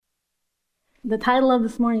The title of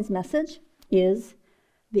this morning's message is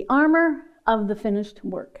The Armor of the Finished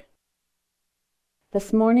Work.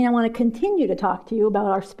 This morning I want to continue to talk to you about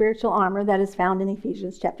our spiritual armor that is found in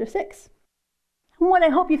Ephesians chapter 6. And what I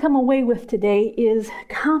hope you come away with today is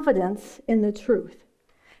confidence in the truth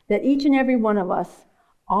that each and every one of us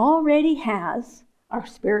already has our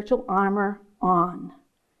spiritual armor on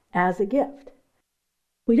as a gift.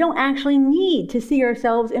 We don't actually need to see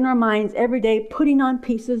ourselves in our minds every day putting on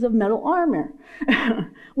pieces of metal armor.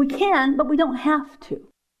 We can, but we don't have to.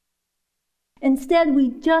 Instead, we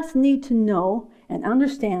just need to know and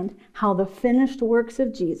understand how the finished works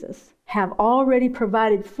of Jesus have already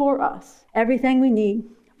provided for us everything we need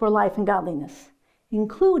for life and godliness,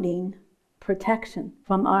 including protection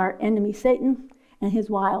from our enemy Satan and his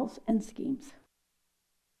wiles and schemes.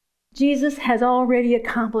 Jesus has already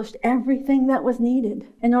accomplished everything that was needed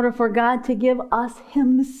in order for God to give us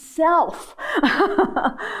himself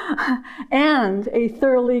and a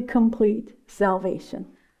thoroughly complete salvation,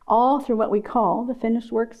 all through what we call the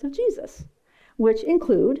finished works of Jesus, which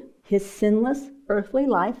include his sinless earthly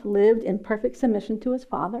life lived in perfect submission to his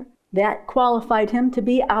Father. That qualified him to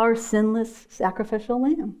be our sinless sacrificial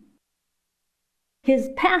lamb.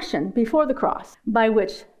 His passion before the cross, by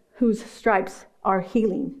whose stripes our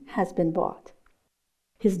healing has been bought.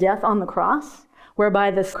 His death on the cross, whereby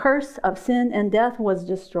the curse of sin and death was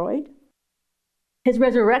destroyed. His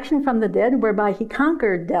resurrection from the dead, whereby he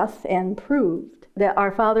conquered death and proved that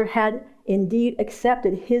our Father had indeed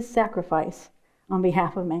accepted his sacrifice on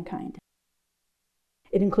behalf of mankind.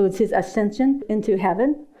 It includes his ascension into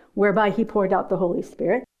heaven, whereby he poured out the Holy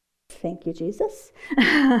Spirit. Thank you, Jesus.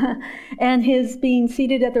 And his being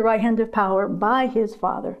seated at the right hand of power by his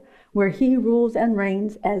Father, where he rules and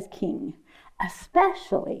reigns as king,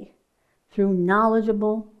 especially through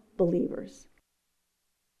knowledgeable believers.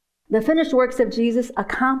 The finished works of Jesus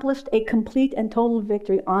accomplished a complete and total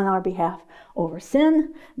victory on our behalf over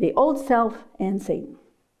sin, the old self, and Satan.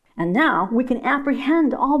 And now we can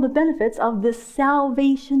apprehend all the benefits of this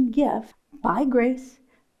salvation gift by grace,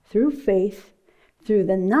 through faith, through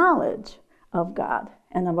the knowledge of God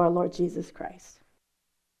and of our Lord Jesus Christ.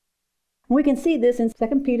 We can see this in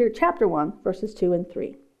 2 Peter chapter 1, verses 2 and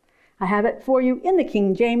 3. I have it for you in the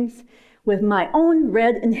King James with my own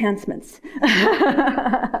red enhancements.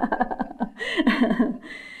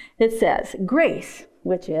 It says, grace,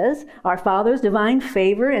 which is our Father's divine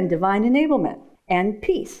favor and divine enablement, and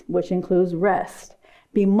peace, which includes rest,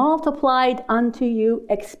 be multiplied unto you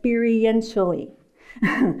experientially.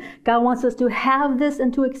 God wants us to have this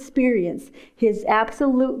and to experience his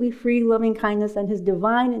absolutely free loving kindness and his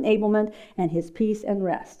divine enablement and his peace and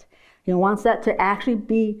rest. He wants that to actually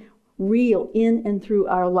be real in and through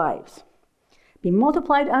our lives. Be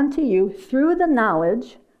multiplied unto you through the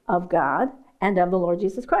knowledge of God and of the Lord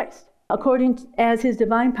Jesus Christ, according as his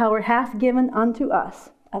divine power hath given unto us.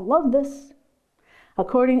 I love this.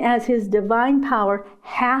 According as his divine power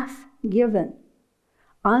hath given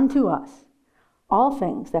unto us all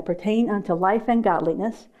things that pertain unto life and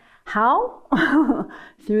godliness. How?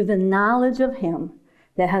 Through the knowledge of him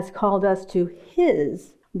that has called us to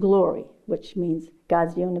his glory, which means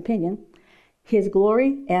God's view and opinion, his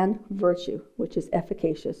glory and virtue, which is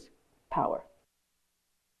efficacious power.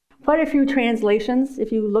 Quite a few translations,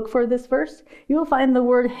 if you look for this verse, you'll find the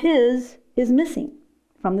word his is missing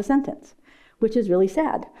from the sentence, which is really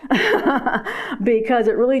sad because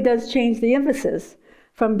it really does change the emphasis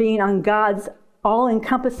from being on God's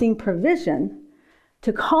all-encompassing provision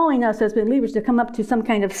to calling us as believers to come up to some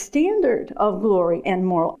kind of standard of glory and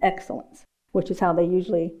moral excellence, which is how they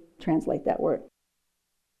usually translate that word.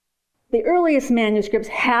 The earliest manuscripts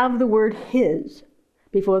have the word his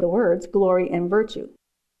before the words glory and virtue,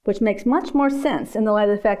 which makes much more sense in the light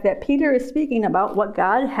of the fact that Peter is speaking about what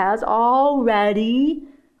God has already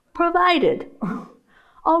provided.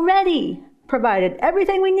 Already provided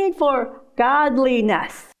everything we need for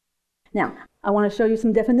godliness. Now, I want to show you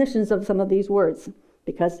some definitions of some of these words,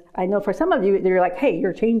 because I know for some of you, they're like, hey,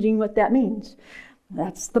 you're changing what that means.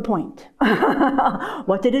 That's the point.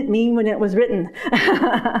 What did it mean when it was written?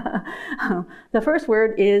 The first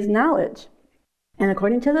word is knowledge. And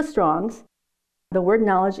according to the Strong's, the word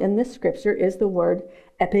knowledge in this scripture is the word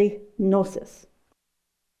epignosis.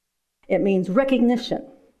 It means recognition.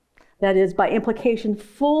 That is, by implication,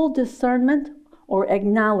 full discernment or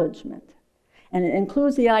acknowledgement. And it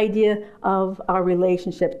includes the idea of our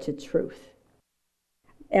relationship to truth.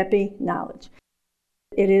 Epi-knowledge.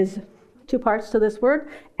 It is two parts to this word.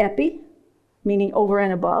 Epi, meaning over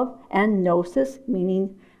and above, and gnosis,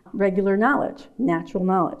 meaning regular knowledge, natural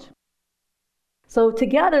knowledge. So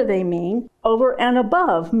together they mean over and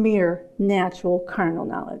above mere natural carnal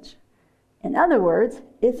knowledge. In other words,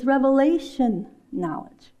 it's revelation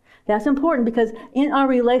knowledge. That's important because in our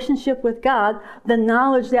relationship with God, the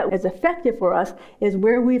knowledge that is effective for us is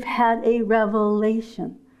where we've had a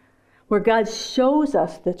revelation, where God shows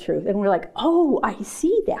us the truth. And we're like, oh, I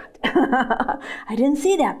see that. I didn't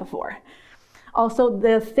see that before. Also,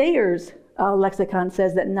 the Thayer's lexicon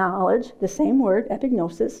says that knowledge, the same word,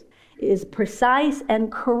 epignosis, is precise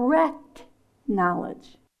and correct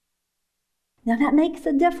knowledge. Now that makes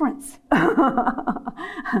a difference.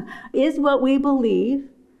 Is what we believe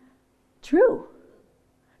true?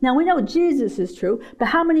 Now we know Jesus is true, but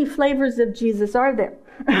how many flavors of Jesus are there?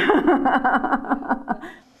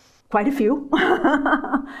 Quite a few.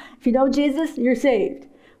 If you know Jesus, you're saved.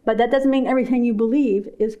 But that doesn't mean everything you believe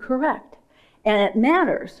is correct. And it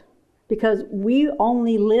matters because we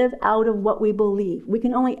only live out of what we believe. We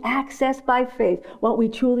can only access by faith what we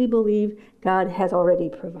truly believe God has already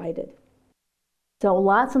provided. So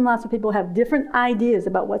lots and lots of people have different ideas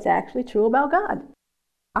about what's actually true about God.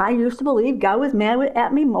 I used to believe God was mad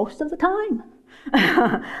at me most of the time.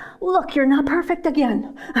 Look, you're not perfect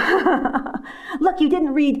again. Look, you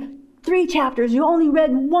didn't read 3 chapters, you only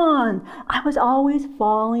read 1. I was always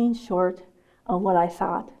falling short of what I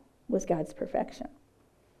thought was God's perfection.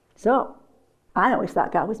 So, I always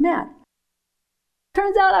thought God was mad.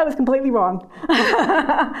 Turns out I was completely wrong.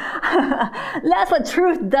 That's what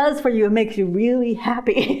truth does for you. It makes you really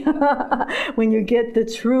happy when you get the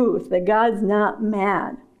truth that God's not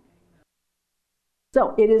mad.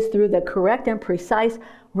 So it is through the correct and precise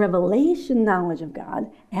revelation knowledge of God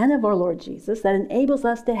and of our Lord Jesus that enables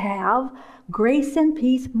us to have grace and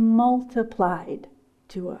peace multiplied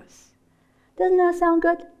to us. Doesn't that sound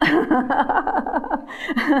good?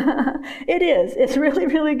 It is. It's really,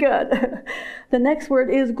 really good. The next word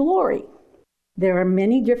is glory. There are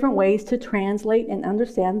many different ways to translate and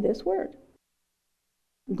understand this word.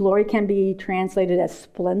 Glory can be translated as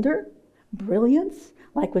splendor, brilliance,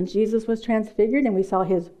 like when Jesus was transfigured and we saw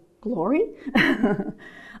his glory.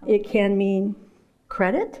 It can mean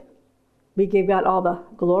credit. We give God all the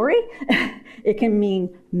glory. It can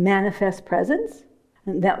mean manifest presence,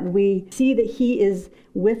 that we see that he is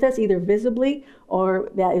with us either visibly or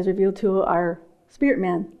that is revealed to our spirit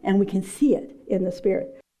man, and we can see it in the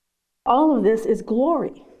spirit. All of this is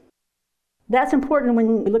glory. That's important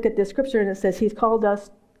when we look at this scripture and it says he's called us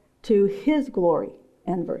to his glory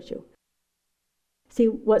and virtue. See,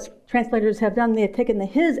 what translators have done, they have taken the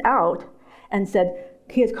his out and said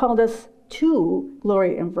he has called us to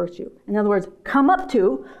glory and virtue. In other words, come up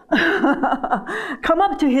to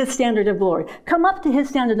his standard of glory. Come up to his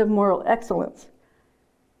standard of moral excellence.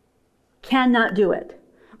 Cannot do it.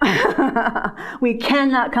 We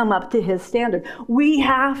cannot come up to his standard. We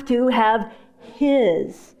have to have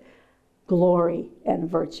his glory and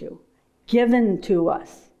virtue given to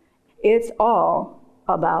us. It's all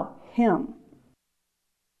about him.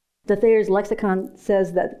 The Thayer's lexicon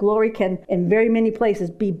says that glory can, in very many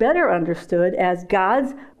places, be better understood as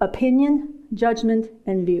God's opinion, judgment,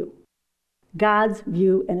 and view. God's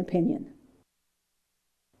view and opinion.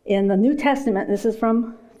 In the New Testament, this is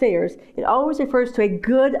from Thayer's, it always refers to a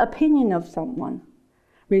good opinion of someone,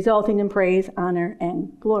 resulting in praise, honor,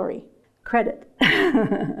 and glory. Credit.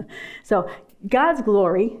 So God's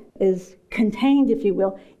glory is contained, if you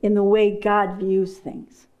will, in the way God views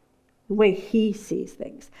things. The way he sees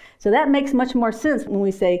things. So that makes much more sense when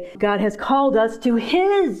we say God has called us to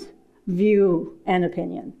his view and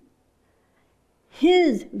opinion.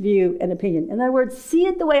 His view and opinion. In other words, see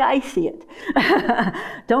it the way I see it.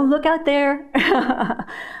 Don't look out there.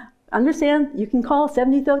 Understand, you can call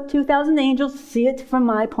 72,000 angels, see it from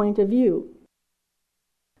my point of view.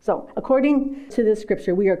 So, according to this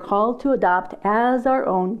scripture, we are called to adopt as our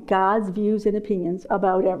own God's views and opinions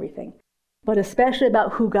about everything, but especially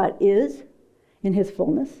about who God is in his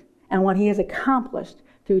fullness and what he has accomplished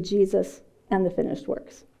through Jesus and the finished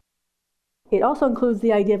works. It also includes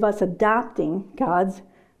the idea of us adopting God's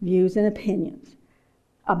views and opinions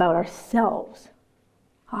about ourselves.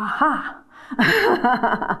 Aha!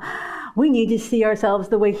 We need to see ourselves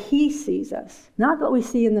the way he sees us, not what we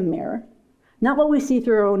see in the mirror, not what we see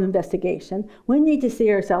through our own investigation. We need to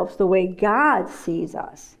see ourselves the way God sees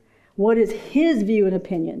us. What is his view and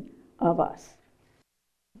opinion of us?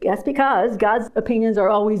 That's because God's opinions are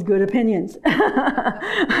always good opinions.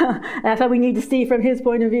 That's why we need to see from his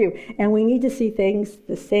point of view. And we need to see things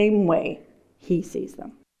the same way he sees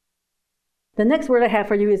them. The next word I have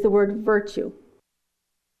for you is the word virtue.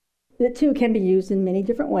 It too can be used in many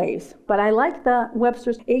different ways, but I like the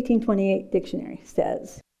Webster's 1828 dictionary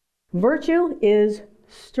says, virtue is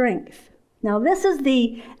strength. Now this is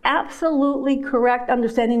the absolutely correct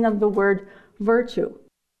understanding of the word virtue.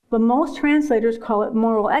 but most translators call it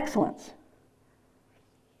moral excellence.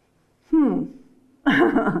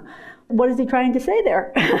 What is he trying to say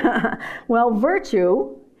there? Well,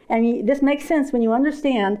 virtue, and this makes sense when you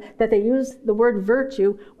understand that they use the word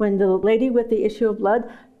virtue when the lady with the issue of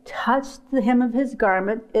blood touched the hem of his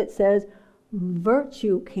garment. It says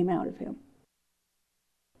virtue came out of him.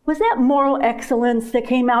 Was that moral excellence that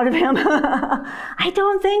came out of him? I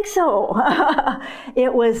don't think so.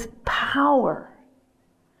 It was power.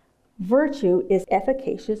 Virtue is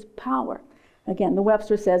efficacious power. Again, the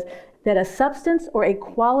Webster says that a substance or a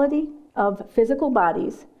quality of physical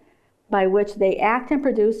bodies by which they act and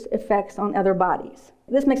produce effects on other bodies.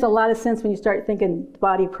 This makes a lot of sense when you start thinking the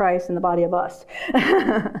body of Christ and the body of us.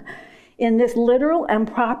 In this literal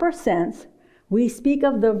and proper sense, we speak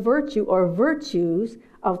of the virtue or virtues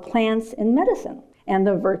of plants and medicine and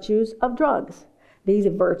the virtues of drugs. These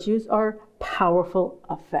virtues are powerful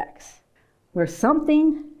effects, where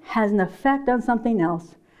something has an effect on something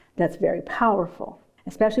else that's very powerful,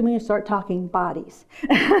 especially when you start talking bodies.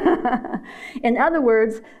 In other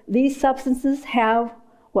words, these substances have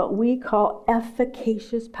what we call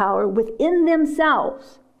efficacious power within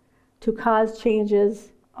themselves to cause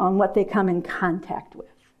changes on what they come in contact with.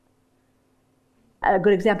 A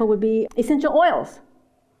good example would be essential oils.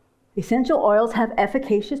 Essential oils have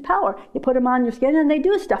efficacious power. You put them on your skin and they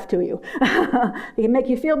do stuff to you. They can make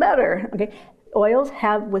you feel better. Okay? Oils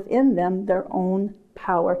have within them their own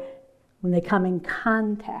power when they come in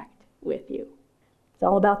contact with you. It's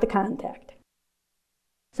all about the contact.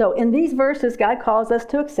 So in these verses, God calls us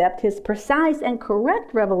to accept his precise and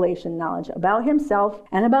correct revelation knowledge about himself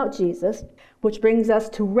and about Jesus, which brings us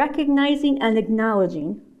to recognizing and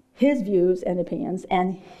acknowledging his views and opinions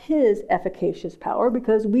and his efficacious power,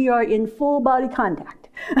 because we are in full body contact.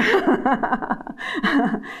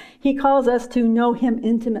 He calls us to know him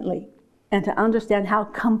intimately and to understand how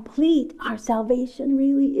complete our salvation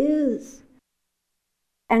really is.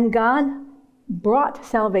 And God brought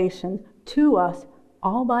salvation to us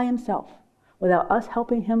all by himself without us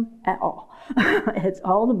helping him at all. It's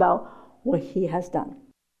all about what he has done.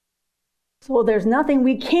 So there's nothing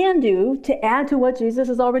we can do to add to what Jesus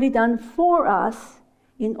has already done for us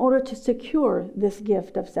in order to secure this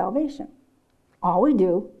gift of salvation. All we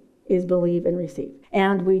do is believe and receive.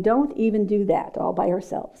 And we don't even do that all by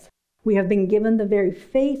ourselves. We have been given the very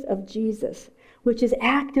faith of Jesus, which is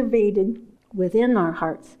activated within our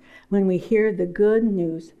hearts when we hear the good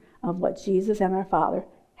news of what Jesus and our Father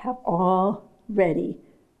have already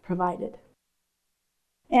provided.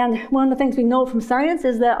 And one of the things we know from science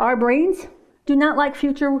is that our brains do not like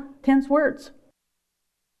future tense words.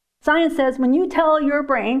 Science says when you tell your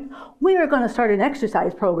brain, we are going to start an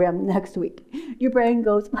exercise program next week, your brain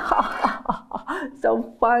goes,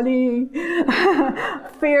 so funny.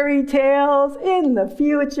 Fairy tales in the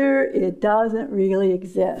future, it doesn't really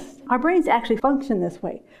exist. Our brains actually function this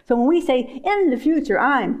way. So when we say, in the future,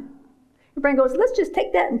 your brain goes, let's just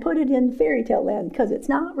take that and put it in fairy tale land because it's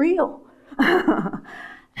not real.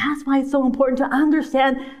 That's why it's so important to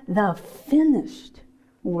understand the finished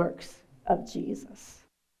works of Jesus.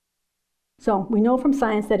 So we know from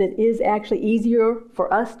science that it is actually easier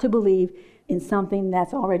for us to believe in something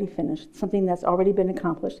that's already finished, something that's already been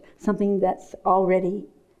accomplished, something that's already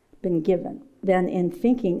been given, than in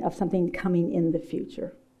thinking of something coming in the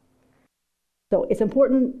future. So it's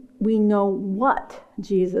important we know what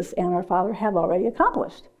Jesus and our Father have already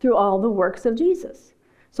accomplished through all the works of Jesus,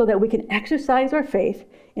 so that we can exercise our faith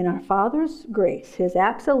in our Father's grace, his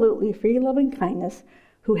absolutely free loving kindness,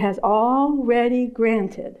 who has already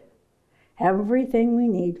granted everything we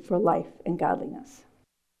need for life and godliness.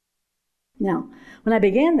 Now, when I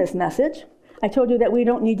began this message, I told you that we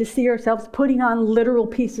don't need to see ourselves putting on literal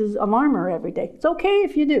pieces of armor every day. It's okay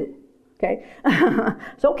if you do, okay?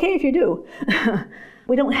 It's okay if you do.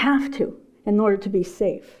 We don't have to in order to be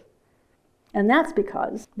safe. And that's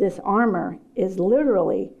because this armor is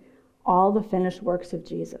literally all the finished works of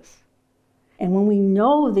Jesus. And when we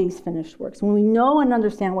know these finished works, when we know and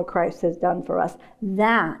understand what Christ has done for us,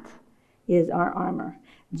 that is our armor.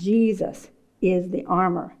 Jesus is the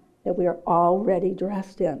armor that we are already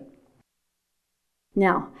dressed in.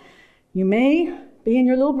 Now, you may be in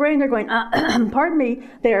your little brain there going, pardon me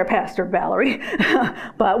there, Pastor Valerie,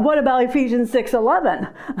 but what about Ephesians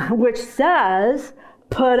 6:11, which says,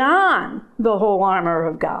 put on the whole armor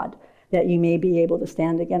of God, that you may be able to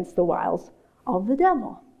stand against the wiles of the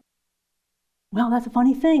devil. Well, that's a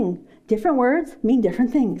funny thing. Different words mean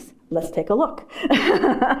different things. Let's take a look.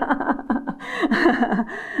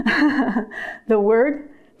 The word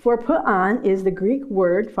for put on is the Greek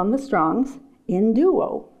word from the Strong's,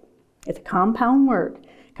 enduo. It's a compound word.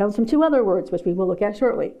 It Comes from two other words, which we will look at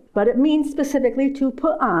shortly. But it means specifically to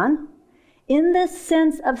put on in the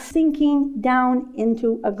sense of sinking down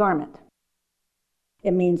into a garment.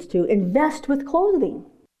 It means to invest with clothing,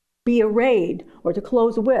 be arrayed, or to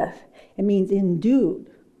clothe with. It means endued.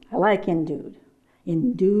 I like endued.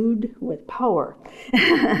 Endued with power.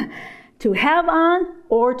 To have on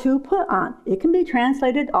or to put on. It can be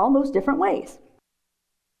translated all those different ways.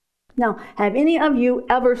 Now, have any of you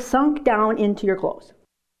ever sunk down into your clothes?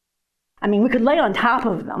 I mean, we could lay on top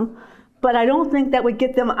of them, but I don't think that would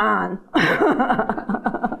get them on.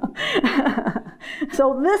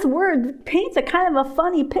 So this word paints a kind of a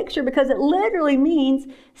funny picture because it literally means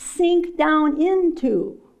sink down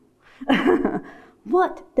into.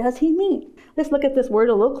 What does he mean? Let's look at this word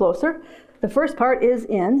a little closer. The first part is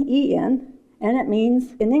in, E-N, and it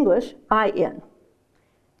means, in English, I-N.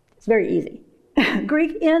 It's very easy.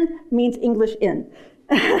 Greek in means English in.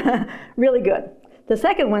 Really good. The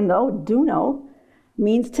second one, though, duno,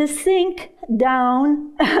 means to sink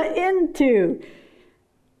down into.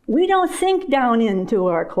 We don't sink down into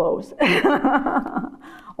our clothes.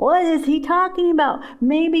 What is he talking about?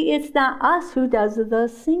 Maybe it's not us who does the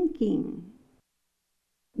sinking.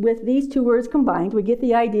 With these two words combined, we get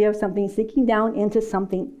the idea of something sinking down into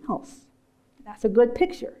something else. That's a good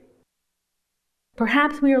picture.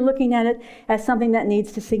 Perhaps we are looking at it as something that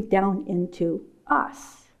needs to sink down into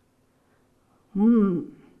us. Now,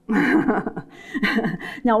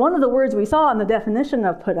 one of the words we saw in the definition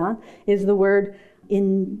of put on is the word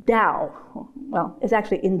endow. Well, it's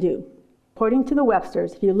actually endue. According to the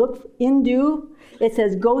Webster's, if you look endue, it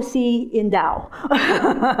says go see endow.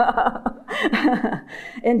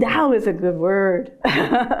 Endow is a good word.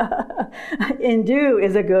 Endue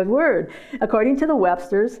is a good word. According to the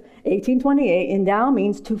Webster's, 1828, endow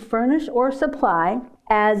means to furnish or supply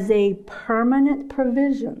as a permanent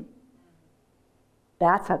provision.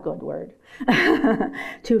 That's a good word.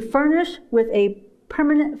 To furnish with a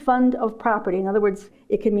permanent fund of property. In other words,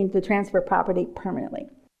 it can mean to transfer property permanently.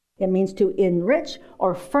 It means to enrich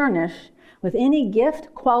or furnish with any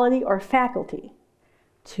gift, quality, or faculty.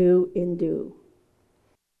 To endue.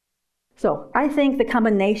 So I think the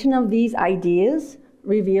combination of these ideas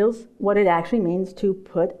reveals what it actually means to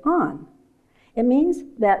put on. It means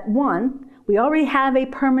that, one, we already have a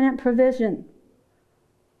permanent provision.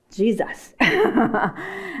 Jesus. And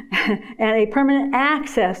a permanent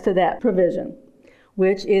access to that provision,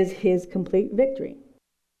 which is his complete victory.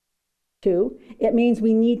 Two, it means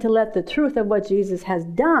we need to let the truth of what Jesus has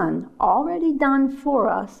done, already done for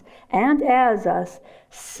us and as us,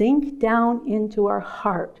 sink down into our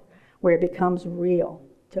heart where it becomes real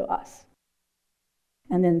to us.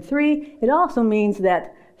 And then three, it also means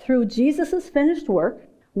that through Jesus' finished work,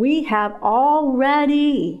 we have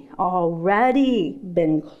already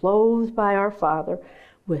been clothed by our Father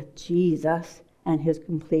with Jesus and his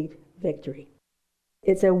complete victory.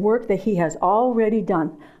 It's a work that he has already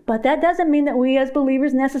done. But that doesn't mean that we as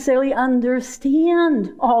believers necessarily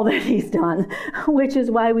understand all that he's done, which is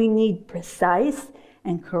why we need precise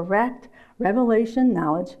and correct revelation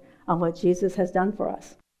knowledge of what Jesus has done for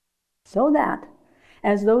us. So that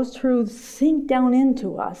as those truths sink down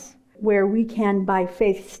into us, where we can by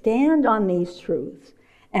faith stand on these truths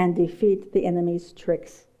and defeat the enemy's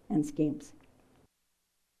tricks and schemes.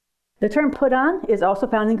 The term put on is also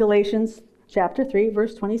found in Galatians chapter 3,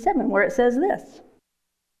 verse 27, where it says this: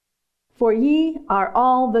 For ye are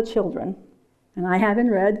all the children, and I have in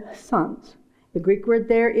red sons. The Greek word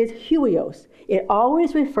there is huios. It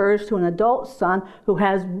always refers to an adult son who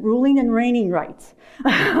has ruling and reigning rights.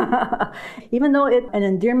 Even though it's an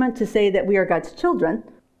endearment to say that we are God's children,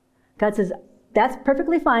 God says, that's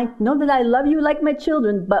perfectly fine. Know that I love you like my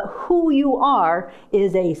children, but who you are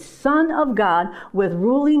is a son of God with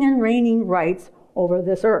ruling and reigning rights over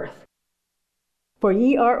this earth. For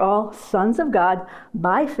ye are all sons of God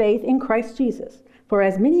by faith in Christ Jesus. For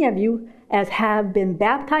as many of you as have been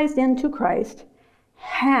baptized into Christ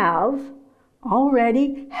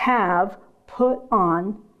already have put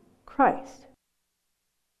on Christ.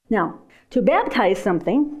 Now, to baptize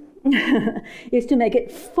something is to make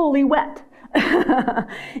it fully wet.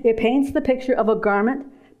 It paints the picture of a garment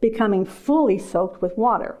becoming fully soaked with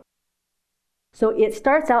water. So it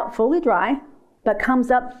starts out fully dry, but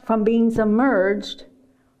comes up from being submerged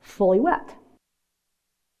fully wet.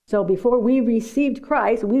 So before we received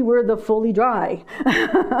Christ, we were the fully dry,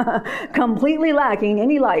 completely lacking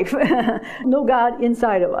any life, no God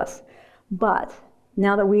inside of us. But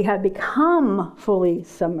now that we have become fully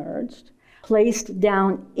submerged, placed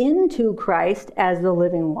down into Christ as the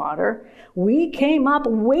living water, we came up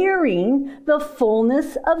wearing the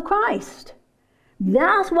fullness of Christ.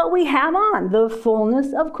 That's what we have on, the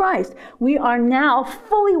fullness of Christ. We are now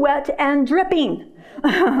fully wet and dripping.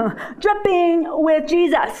 Dripping with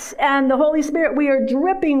Jesus and the Holy Spirit. We are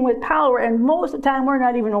dripping with power, and most of the time we're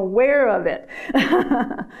not even aware of it.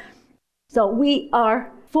 So we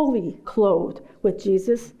are fully clothed with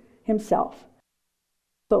Jesus himself.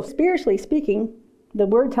 So spiritually speaking, the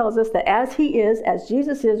word tells us that as he is, as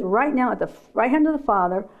Jesus is right now at the right hand of the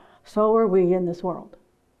Father, so are we in this world.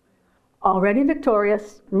 Already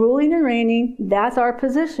victorious, ruling and reigning, that's our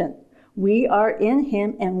position. We are in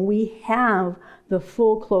him and we have the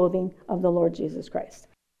full clothing of the Lord Jesus Christ.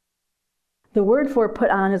 The word for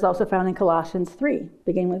put on is also found in Colossians 3,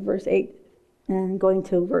 beginning with verse 8 and going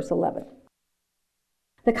to verse 11.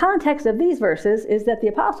 The context of these verses is that the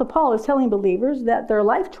Apostle Paul is telling believers that their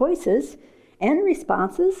life choices and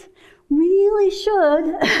responses really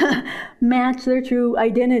should match their true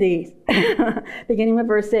identities. Beginning with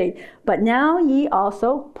verse 8. But now ye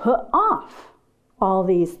also put off all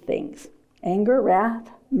these things: anger,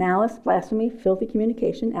 wrath, malice, blasphemy, filthy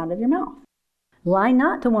communication out of your mouth. Lie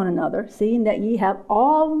not to one another, seeing that ye have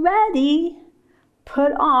already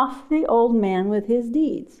put off the old man with his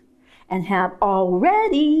deeds, and have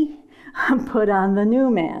already put on the new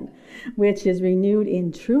man, which is renewed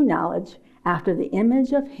in true knowledge after the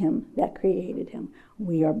image of him that created him.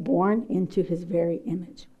 We are born into his very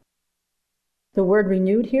image. The word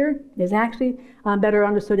renewed here is actually better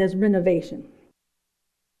understood as renovation.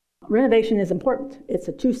 Renovation is important. It's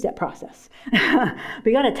a two-step process.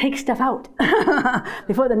 We got to take stuff out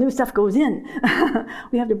before the new stuff goes in.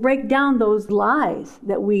 We have to break down those lies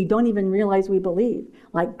that we don't even realize we believe,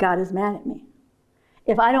 like God is mad at me.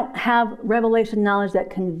 If I don't have revelation knowledge that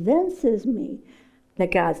convinces me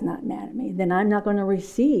that God's not mad at me, then I'm not going to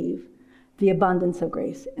receive the abundance of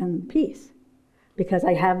grace and peace, because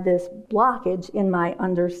I have this blockage in my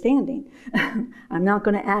understanding. I'm not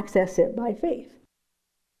going to access it by faith.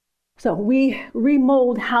 So we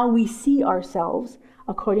remold how we see ourselves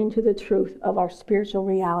according to the truth of our spiritual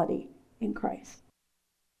reality in Christ.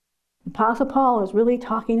 The Apostle Paul is really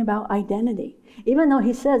talking about identity. Even though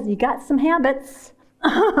he says, you got some habits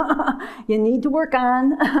you need to work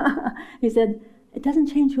on. He said, it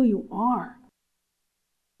doesn't change who you are.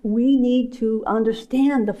 We need to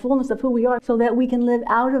understand the fullness of who we are so that we can live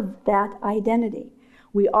out of that identity.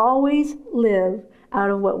 We always live out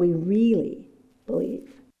of what we really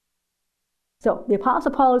believe. So the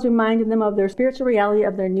Apostle Paul is reminding them of their spiritual reality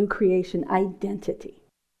of their new creation identity.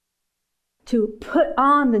 To put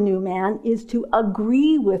on the new man is to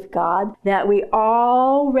agree with God that we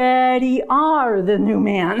already are the new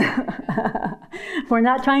man. We're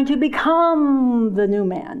not trying to become the new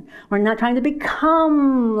man. We're not trying to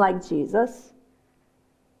become like Jesus.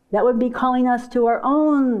 That would be calling us to our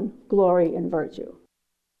own glory and virtue.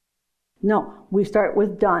 No, we start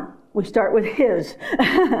with done. We start with his.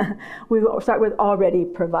 We start with already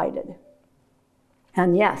provided.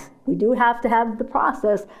 And yes, we do have to have the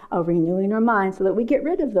process of renewing our minds so that we get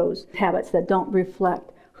rid of those habits that don't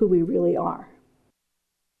reflect who we really are.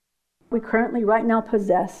 We currently, right now,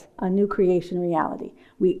 possess a new creation reality.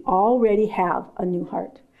 We already have a new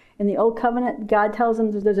heart. In the Old Covenant, God tells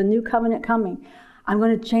them that there's a new covenant coming. I'm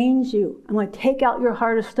going to change you. I'm going to take out your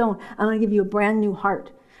heart of stone. I'm going to give you a brand new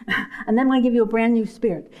heart. And then I'm going to give you a brand new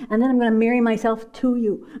spirit. And then I'm going to marry myself to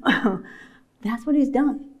you. That's what he's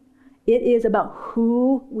done. It is about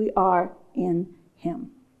who we are in him.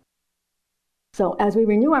 So as we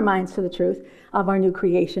renew our minds to the truth of our new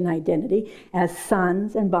creation identity as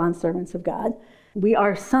sons and bondservants of God, we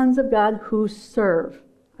are sons of God who serve,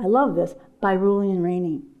 I love this, by ruling and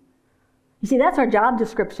reigning. You see, that's our job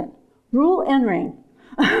description. Rule and reign.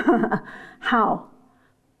 How?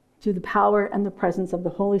 Through the power and the presence of the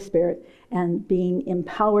Holy Spirit and being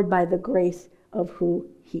empowered by the grace of who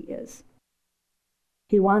he is.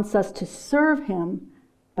 He wants us to serve him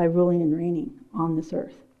by ruling and reigning on this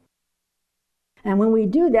earth. And when we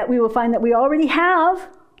do that, we will find that we already have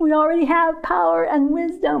power and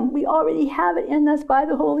wisdom. We already have it in us by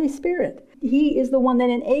the Holy Spirit. He is the one that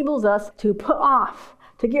enables us to put off,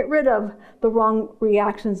 to get rid of the wrong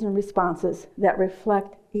reactions and responses that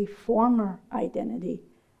reflect a former identity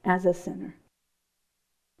as a sinner.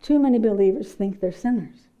 Too many believers think they're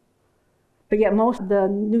sinners. But yet most of the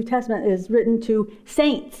New Testament is written to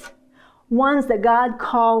saints, ones that God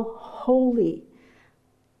call holy.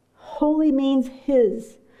 Holy means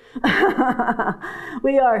his.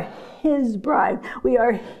 We are his bride. We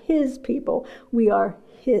are his people. We are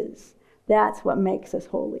his. That's what makes us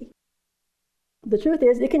holy. The truth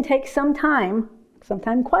is, it can take some time,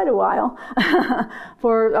 sometime quite a while,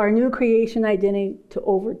 for our new creation identity to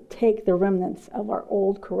overtake the remnants of our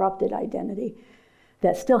old corrupted identity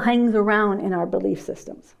that still hangs around in our belief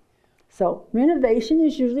systems. So renovation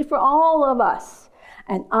is usually for all of us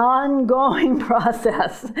an ongoing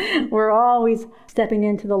process. We're always stepping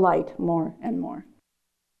into the light more and more.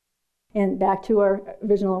 And back to our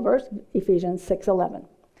original verse, Ephesians 6:11.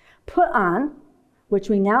 Put on, which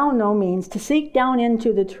we now know means to seek down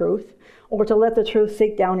into the truth, or to let the truth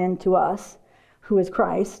seek down into us, who is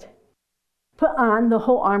Christ. Put on the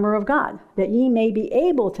whole armor of God, that ye may be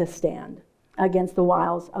able to stand against the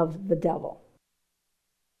wiles of the devil.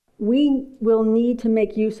 We will need to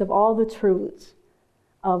make use of all the truths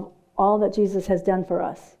of all that Jesus has done for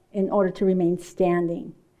us in order to remain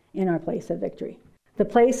standing in our place of victory. The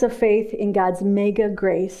place of faith in God's mega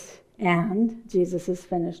grace and Jesus'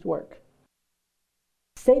 finished work.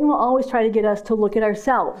 Satan will always try to get us to look at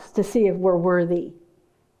ourselves to see if we're worthy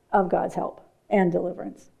of God's help and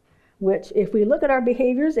deliverance. Which, if we look at our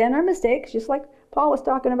behaviors and our mistakes, just like Paul was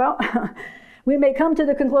talking about, we may come to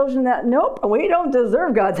the conclusion that, nope, we don't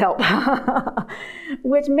deserve God's help.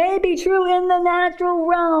 Which may be true in the natural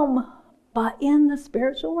realm, but in the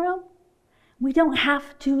spiritual realm, we don't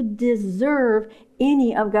have to deserve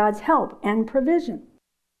any of God's help and provision.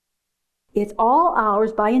 It's all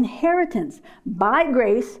ours by inheritance, by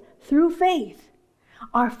grace, through faith.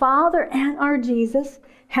 Our Father and our Jesus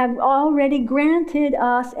have already granted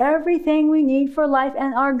us everything we need for life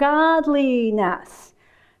and our godliness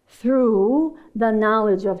through the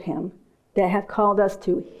knowledge of Him that have called us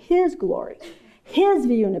to His glory, His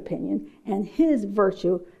view and opinion, and His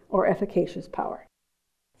virtue or efficacious power.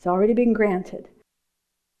 It's already been granted.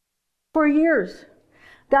 For years,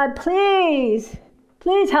 God, please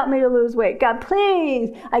help me to lose weight. God, please.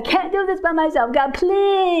 I can't do this by myself. God,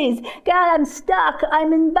 please. God, I'm stuck.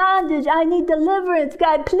 I'm in bondage. I need deliverance.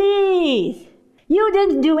 God, please. You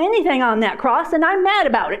didn't do anything on that cross, and I'm mad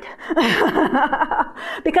about it.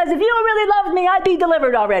 Because if you really loved me, I'd be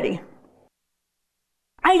delivered already.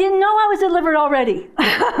 I didn't know I was delivered already.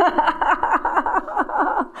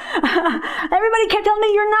 Everybody kept telling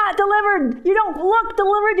me, you're not delivered. You don't look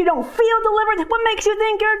delivered. You don't feel delivered. What makes you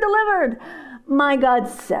think you're delivered? My God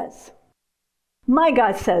says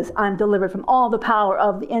I'm delivered from all the power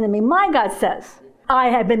of the enemy. My God says I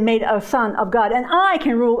have been made a son of God and I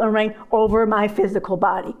can rule and reign over my physical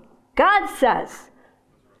body. God says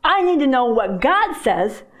I need to know what God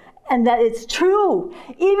says and that it's true.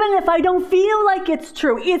 Even if I don't feel like it's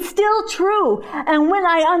true, it's still true. And when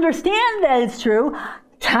I understand that it's true,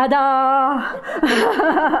 ta-da!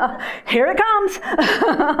 Here it comes.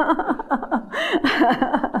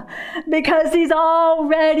 Because He's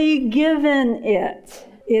already given it.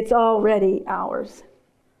 It's already ours.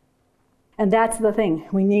 And that's the thing.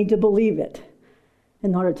 We need to believe it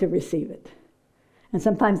in order to receive it. And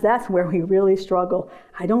sometimes that's where we really struggle.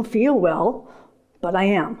 I don't feel well, but I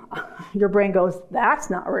am. Your brain goes, that's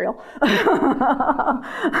not real.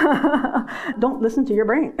 Don't listen to your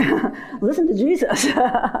brain. Listen to Jesus.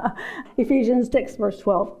 Ephesians 6, verse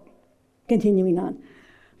 12. Continuing on.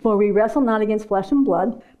 For we wrestle not against flesh and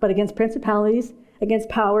blood, but against principalities, against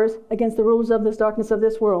powers, against the rulers of this darkness of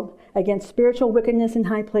this world, against spiritual wickedness in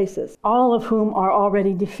high places, all of whom are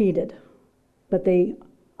already defeated. But they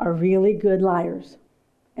are really good liars,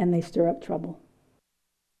 and they stir up trouble.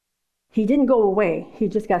 He didn't go away. He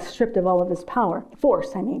just got stripped of all of his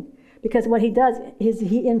force. Because what he does is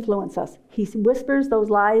he influences us. He whispers those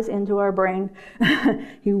lies into our brain.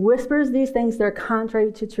 He whispers these things that are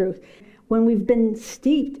contrary to truth. When we've been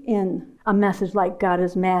steeped in a message like God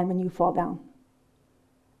is mad when you fall down,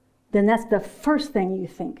 then that's the first thing you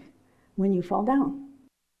think when you fall down.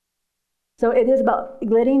 So it is about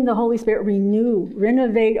letting the Holy Spirit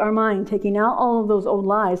renovate our mind, taking out all of those old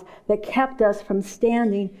lies that kept us from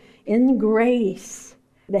standing in grace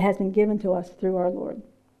that has been given to us through our Lord.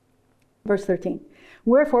 Verse 13.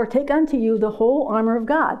 Wherefore take unto you the whole armor of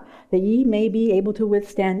God, that ye may be able to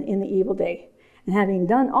withstand in the evil day. And having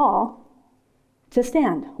done all, to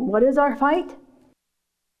stand. What is our fight?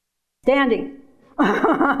 Standing.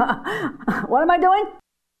 What am I doing?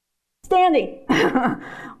 Standing.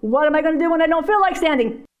 What am I going to do when I don't feel like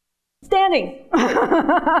standing? Standing.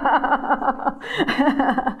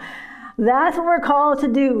 That's what we're called to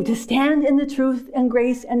do, to stand in the truth and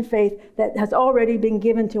grace and faith that has already been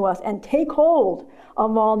given to us and take hold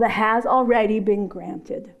of all that has already been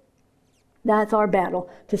granted. That's our battle,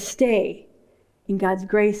 to stay in God's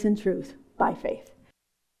grace and truth by faith.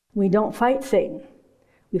 We don't fight Satan.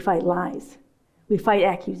 We fight lies. We fight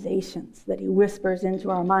accusations that he whispers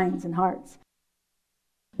into our minds and hearts.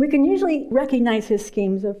 We can usually recognize his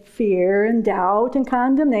schemes of fear and doubt and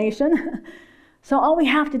condemnation. So all we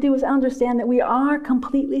have to do is understand that we are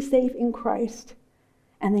completely safe in Christ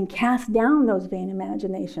and then cast down those vain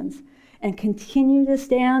imaginations and continue to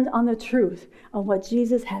stand on the truth of what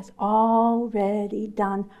Jesus has already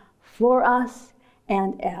done for us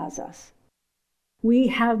and as us. We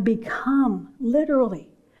have become, literally,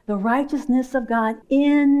 the righteousness of God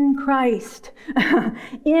in Christ,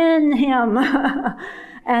 in Him.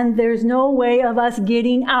 And there's no way of us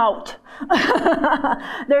getting out.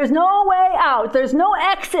 There's no way out. There's no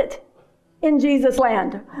exit in Jesus'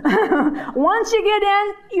 land. Once you get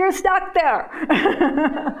in, you're stuck there.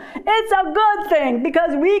 It's a good thing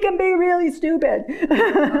because we can be really stupid.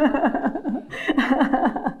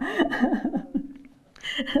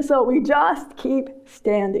 So we just keep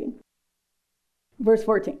standing. Verse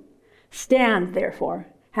 14. Stand, therefore,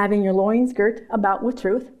 having your loins girt about with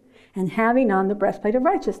truth, and having on the breastplate of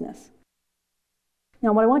righteousness.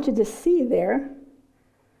 Now, what I want you to see there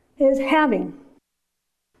is having.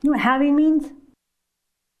 You know what having means? It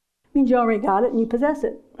means you already got it and you possess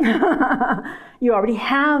it. You already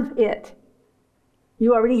have it.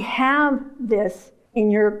 You already have this in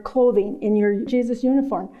your clothing, in your Jesus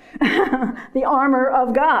uniform. The armor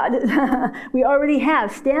of God. We already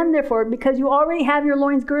have. Stand therefore, because you already have your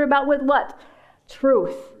loins girded about with what?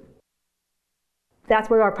 Truth. That's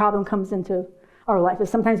where our problem comes into our life, is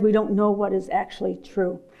sometimes we don't know what is actually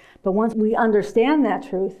true. But once we understand that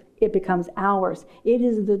truth, it becomes ours. It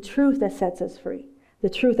is the truth that sets us free. The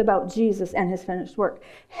truth about Jesus and His finished work.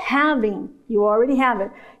 Having, you already have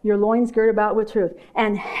it, your loins girded about with truth,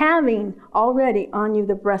 and having already on you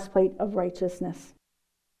the breastplate of righteousness.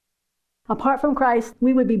 Apart from Christ,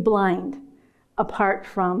 we would be blind apart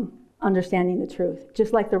from understanding the truth,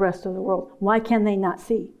 just like the rest of the world. Why can they not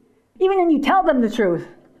see? Even when you tell them the truth,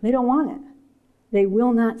 they don't want it. They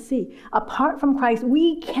will not see. Apart from Christ,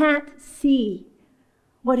 we can't see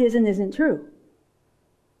what is and isn't true.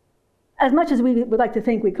 As much as we would like to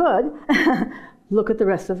think we could, look at the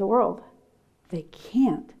rest of the world. They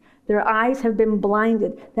can't. Their eyes have been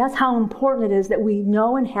blinded. That's how important it is that we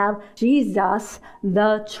know and have Jesus,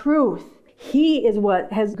 the truth. He is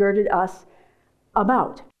what has girded us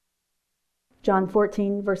about. John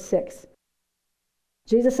 14, verse 6.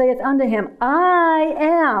 Jesus saith unto him, I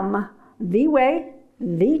am the way,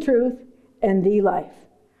 the truth, and the life.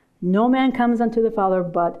 No man comes unto the Father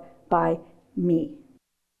but by me.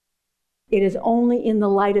 It is only in the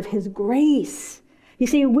light of His grace. You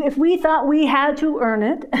see, if we thought we had to earn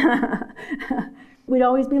it, we'd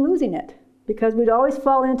always be losing it, because we'd always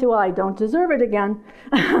fall into, I don't deserve it again.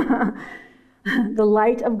 The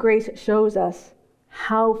light of grace shows us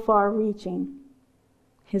how far-reaching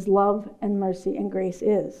His love and mercy and grace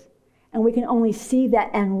is. And we can only see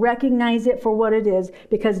that and recognize it for what it is,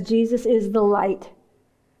 because Jesus is the light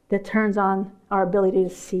that turns on our ability to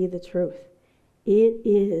see the truth. It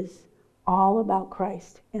is all about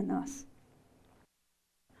Christ in us.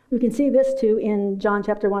 We can see this too in John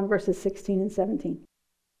chapter 1, verses 16 and 17,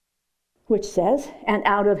 which says, and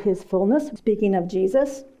out of His fullness, speaking of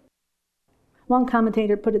Jesus, one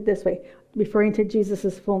commentator put it this way, referring to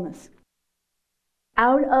Jesus' fullness,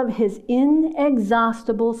 out of His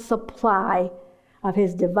inexhaustible supply of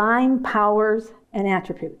His divine powers and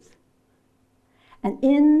attributes. An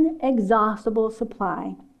inexhaustible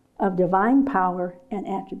supply of divine power and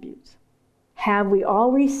attributes have we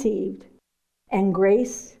all received, and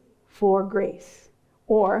grace for grace,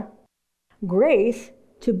 or grace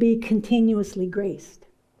to be continuously graced.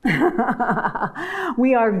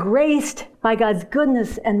 We are graced by God's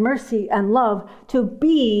goodness and mercy and love to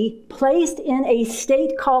be placed in a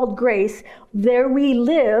state called grace. There we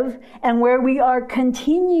live and where we are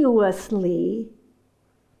continuously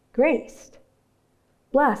graced,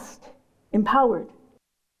 blessed, empowered.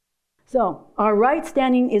 So our right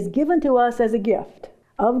standing is given to us as a gift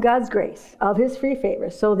of God's grace, of His free favor,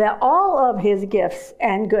 so that all of His gifts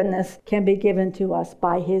and goodness can be given to us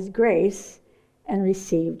by His grace and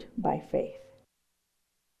received by faith.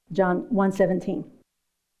 John 1:17.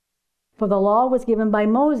 For the law was given by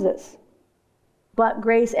Moses, but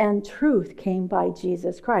grace and truth came by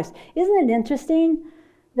Jesus Christ. Isn't it interesting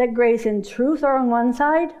that grace and truth are on one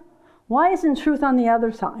side? Why isn't truth on the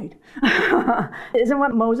other side? Isn't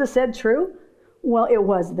what Moses said true? Well, it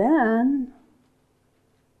was then,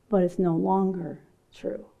 but it's no longer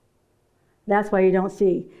true. That's why you don't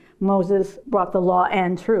see Moses brought the law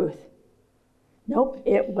and truth. Nope,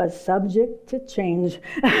 it was subject to change.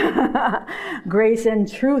 Grace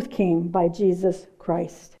and truth came by Jesus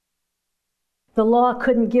Christ. The law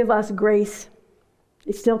couldn't give us grace.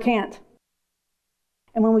 It still can't.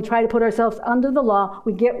 And when we try to put ourselves under the law,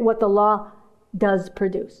 we get what the law does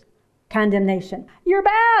produce. Condemnation. You're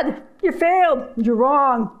bad. You failed. You're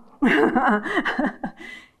wrong.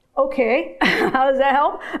 Okay, how does that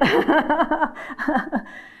help?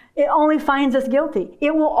 It only finds us guilty.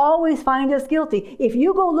 It will always find us guilty. If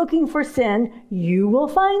you go looking for sin, you will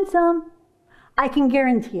find some. I can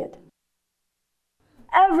guarantee it.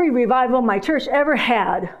 Every revival my church ever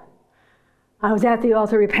had, I was at the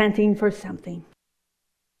altar repenting for something.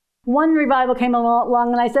 One revival came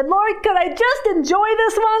along and I said, Lord, could I just enjoy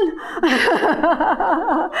this one?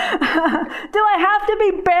 Do I have to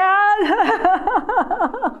be bad?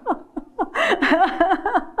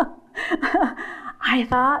 I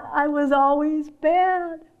thought I was always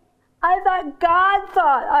bad. I thought God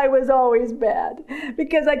thought I was always bad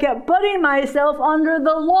because I kept putting myself under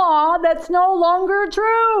the law that's no longer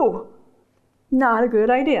true. Not a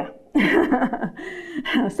good idea.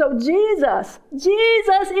 So Jesus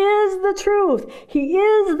is the truth. He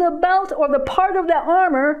is the belt or the part of that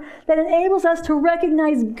armor that enables us to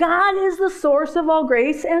recognize God is the source of all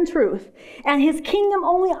grace and truth. And his kingdom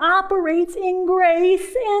only operates in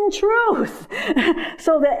grace and truth.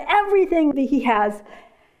 So that everything that he has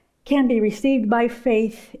can be received by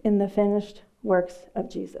faith in the finished works of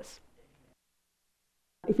Jesus.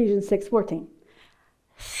 Ephesians 6:14.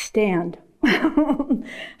 Stand.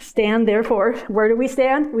 Stand therefore. Where do we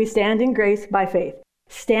stand? We stand in grace by faith.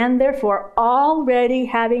 Stand therefore, already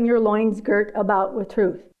having your loins girt about with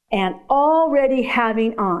truth, and already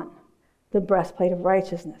having on the breastplate of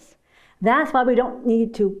righteousness. That's why we don't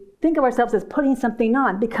need to think of ourselves as putting something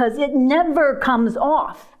on, because it never comes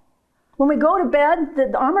off. When we go to bed,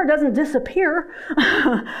 the armor doesn't disappear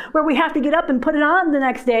where we have to get up and put it on the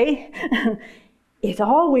next day. It's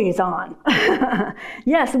always on.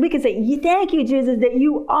 Yes, we can say, thank you, Jesus, that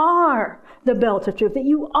you are the belt of truth, that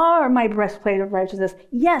you are my breastplate of righteousness.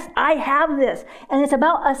 Yes, I have this. And it's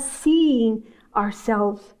about us seeing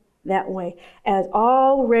ourselves that way, as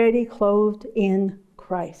already clothed in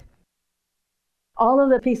Christ. All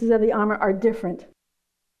of the pieces of the armor are different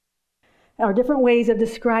ways of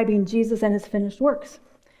describing Jesus and his finished works.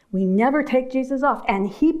 We never take Jesus off, and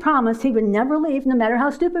he promised he would never leave, no matter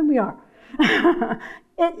how stupid we are.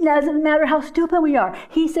 It doesn't matter how stupid we are.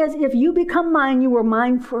 He says, if you become mine, you are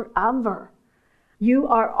mine forever. You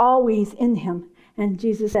are always in him. And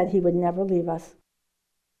Jesus said he would never leave us.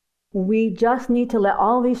 We just need to let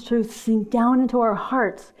all these truths sink down into our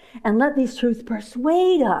hearts and let these truths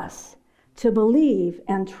persuade us to believe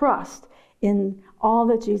and trust in all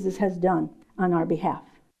that Jesus has done on our behalf.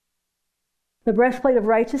 The breastplate of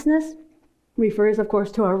righteousness refers, of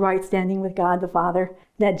course, to our right standing with God the Father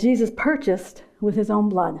that Jesus purchased with his own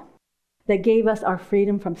blood, that gave us our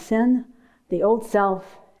freedom from sin, the old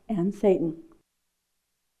self, and Satan.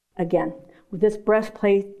 Again, this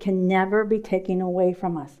breastplate can never be taken away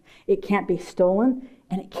from us. It can't be stolen,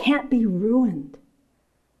 and it can't be ruined.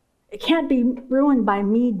 It can't be ruined by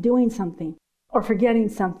me doing something or forgetting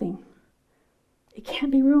something. It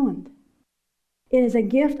can't be ruined. It is a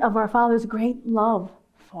gift of our Father's great love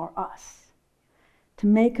for us, to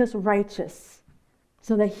make us righteous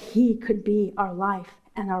so that he could be our life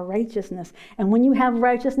and our righteousness. And when you have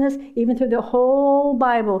righteousness, even through the whole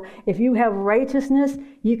Bible, if you have righteousness,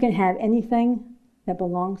 you can have anything that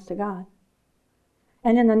belongs to God.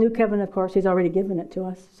 And in the New Covenant, of course, he's already given it to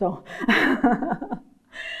us. So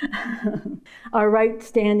our right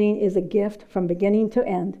standing is a gift from beginning to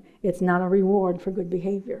end. It's not a reward for good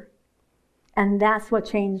behavior. And that's what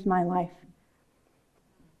changed my life.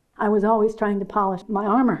 I was always trying to polish my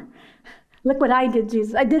armor. Look what I did,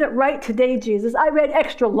 Jesus. I did it right today, Jesus. I read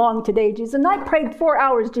extra long today, Jesus. And I prayed 4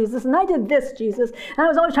 hours, Jesus. And I did this, Jesus. And I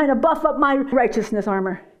was always trying to buff up my righteousness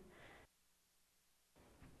armor.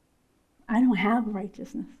 I don't have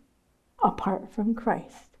righteousness apart from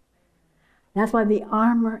Christ. That's why the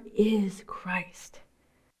armor is Christ.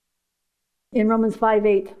 In Romans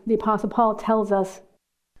 5:8, the Apostle Paul tells us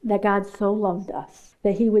that God so loved us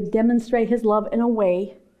that he would demonstrate his love in a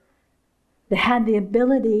way that had the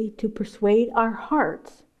ability to persuade our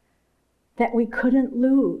hearts that we couldn't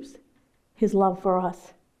lose his love for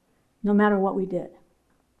us, no matter what we did.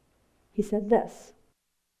 He said this,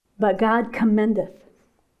 but God commendeth,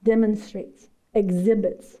 demonstrates,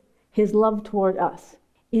 exhibits his love toward us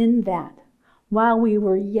in that while we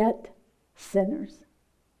were yet sinners,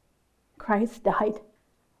 Christ died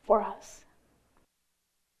for us.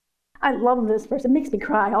 I love this verse. It makes me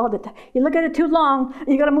cry all the time. You look at it too long,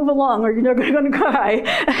 you got to move along or you're going to cry.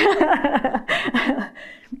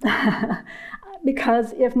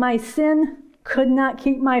 Because if my sin could not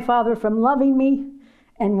keep my Father from loving me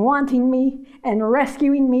and wanting me and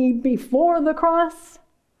rescuing me before the cross,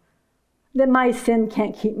 then my sin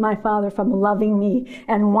can't keep my Father from loving me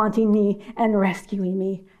and wanting me and rescuing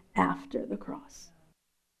me after the cross.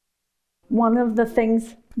 One of the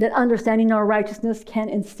things that understanding our righteousness can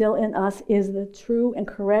instill in us is the true and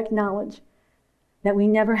correct knowledge that we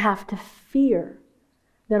never have to fear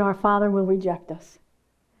that our Father will reject us.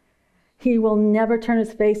 He will never turn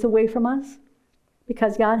his face away from us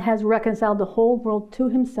because God has reconciled the whole world to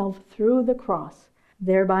himself through the cross,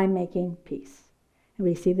 thereby making peace. And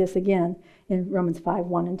we see this again in Romans 5,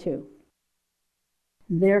 1 and 2.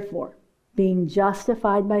 Therefore, being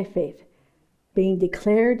justified by faith, being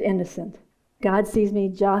declared innocent, God sees me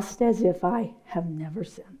just as if I have never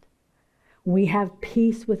sinned. We have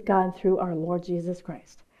peace with God through our Lord Jesus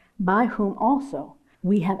Christ, by whom also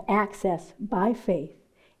we have access by faith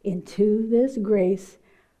into this grace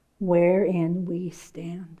wherein we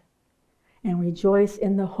stand, and rejoice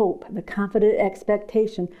in the hope, the confident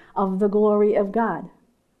expectation of the glory of God.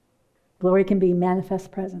 Glory can be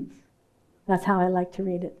manifest presence. That's how I like to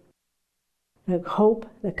read it. The hope,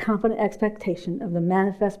 the confident expectation of the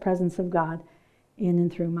manifest presence of God in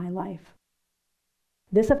and through my life.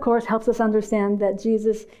 This, of course, helps us understand that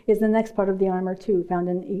Jesus is the next part of the armor too, found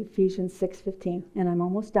in Ephesians 6:15, and I'm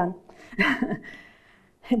almost done,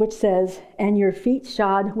 which says, "And your feet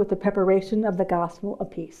shod with the preparation of the gospel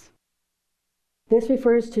of peace." This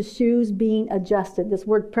refers to shoes being adjusted. This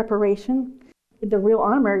word preparation, the real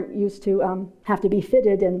armor used to have to be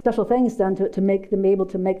fitted and special things done to make them able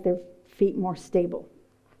to make their feet more stable.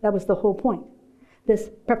 That was the whole point. This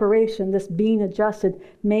preparation, this being adjusted,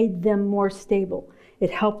 made them more stable.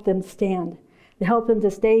 It helped them stand. It helped them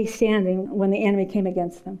to stay standing when the enemy came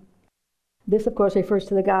against them. This, of course, refers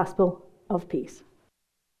to the gospel of peace.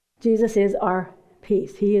 Jesus is our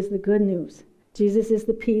peace. He is the good news. Jesus is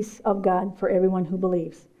the peace of God for everyone who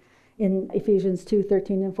believes. In Ephesians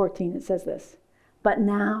 2:13 and 14, it says this, "But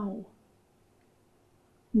now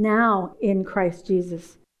in Christ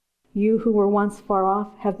Jesus, you who were once far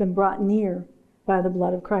off have been brought near by the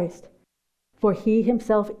blood of Christ. For he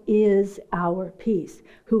himself is our peace,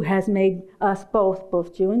 who has made us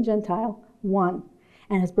both Jew and Gentile, one,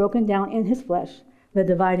 and has broken down in his flesh the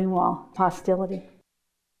dividing wall, hostility."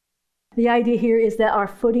 The idea here is that our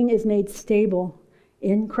footing is made stable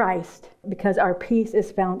in Christ because our peace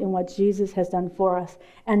is found in what Jesus has done for us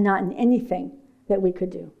and not in anything that we could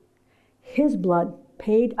do. His blood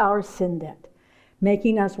paid our sin debt,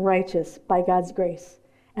 making us righteous by God's grace.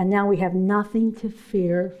 And now we have nothing to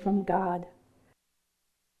fear from God.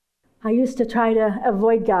 I used to try to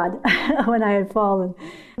avoid God when I had fallen.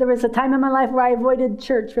 There was a time in my life where I avoided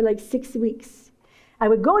church for like 6 weeks. I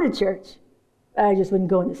would go to church, but I just wouldn't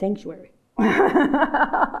go in the sanctuary. Because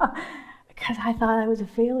I thought I was a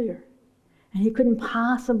failure. And he couldn't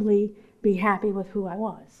possibly be happy with who I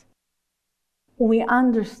was. When we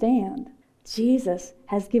understand Jesus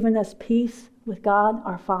has given us peace with God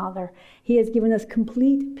our Father, he has given us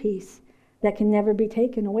complete peace that can never be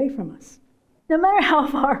taken away from us. No matter how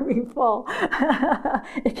far we fall,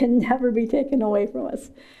 it can never be taken away from us.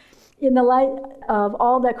 In the light of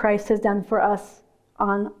all that Christ has done for us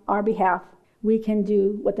on our behalf, we can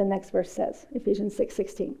do what the next verse says, Ephesians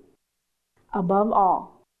 6:16. "Above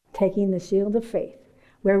all, taking the shield of faith,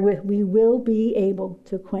 wherewith we will be able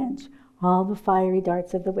to quench all the fiery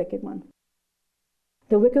darts of the wicked one."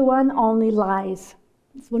 The wicked one only lies.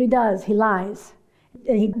 That's what he does. He lies.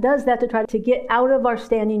 And he does that to try to get out of our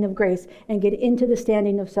standing of grace and get into the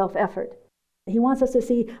standing of self-effort. He wants us to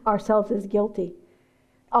see ourselves as guilty.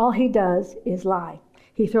 All he does is lie.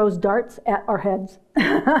 He throws darts at our heads.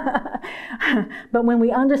 But when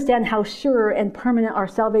we understand how sure and permanent our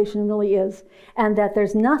salvation really is, and that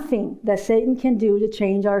there's nothing that Satan can do to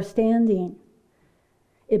change our standing,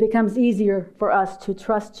 it becomes easier for us to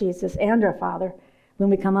trust Jesus and our Father when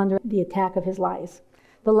we come under the attack of his lies.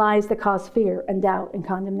 The lies that cause fear and doubt and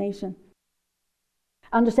condemnation.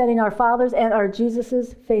 Understanding our Father's and our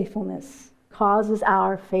Jesus' faithfulness causes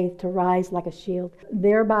our faith to rise like a shield,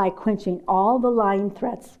 thereby quenching all the lying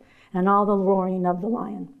threats and all the roaring of the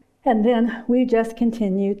lion. And then we just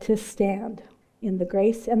continue to stand in the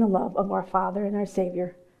grace and the love of our Father and our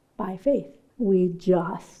Savior by faith. We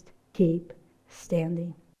just keep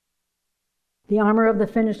standing. The armor of the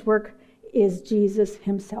finished work is Jesus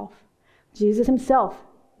himself. Jesus himself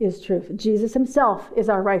is truth. Jesus himself is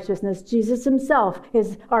our righteousness. Jesus himself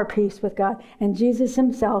is our peace with God. And Jesus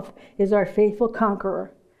himself is our faithful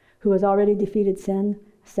conqueror who has already defeated sin,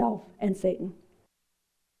 self, and Satan.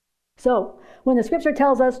 So, when the scripture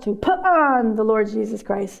tells us to put on the Lord Jesus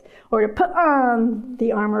Christ or to put on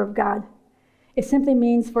the armor of God, it simply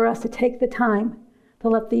means for us to take the time to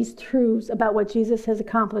let these truths about what Jesus has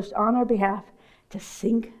accomplished on our behalf to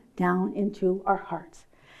sink down into our hearts,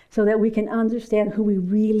 so that we can understand who we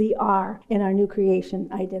really are in our new creation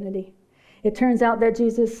identity. It turns out that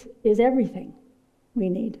Jesus is everything. we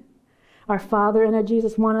need. Our Father and our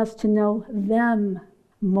Jesus want us to know them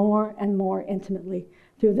more and more intimately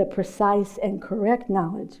through the precise and correct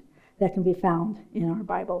knowledge that can be found in our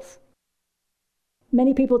Bibles.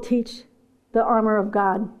 Many people teach the armor of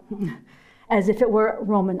God as if it were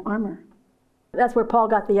Roman armor. That's where Paul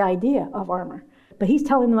got the idea of armor. But he's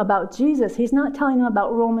telling them about Jesus. He's not telling them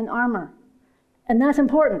about Roman armor. And that's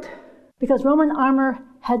important because Roman armor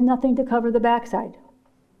had nothing to cover the backside.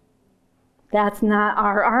 That's not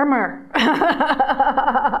our armor.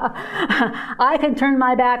 I can turn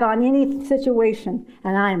my back on any situation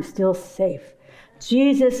and I am still safe.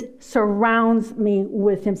 Jesus surrounds me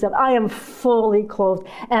with himself. I am fully clothed.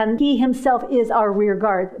 And he himself is our rear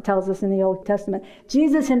guard, it tells us in the Old Testament.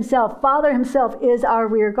 Jesus himself, Father himself, is our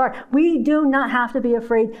rear guard. We do not have to be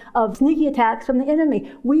afraid of sneaky attacks from the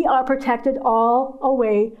enemy. We are protected all the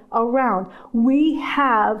way around. We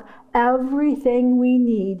have everything we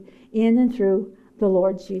need in and through the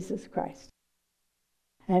Lord Jesus Christ.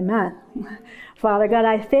 Amen. Father God,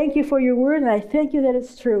 I thank you for your word, and I thank you that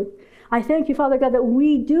it's true. I thank you, Father God, that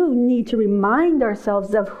we do need to remind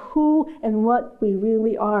ourselves of who and what we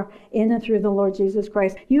really are in and through the Lord Jesus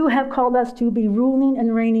Christ. You have called us to be ruling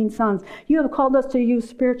and reigning sons. You have called us to use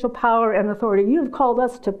spiritual power and authority. You have called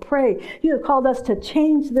us to pray. You have called us to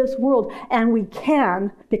change this world, and we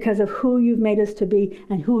can because of who you've made us to be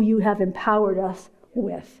and who you have empowered us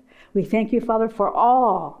with. We thank you, Father, for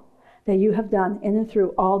all that you have done in and through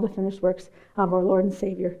all the finished works of our Lord and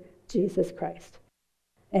Savior, Jesus Christ.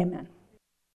 Amen.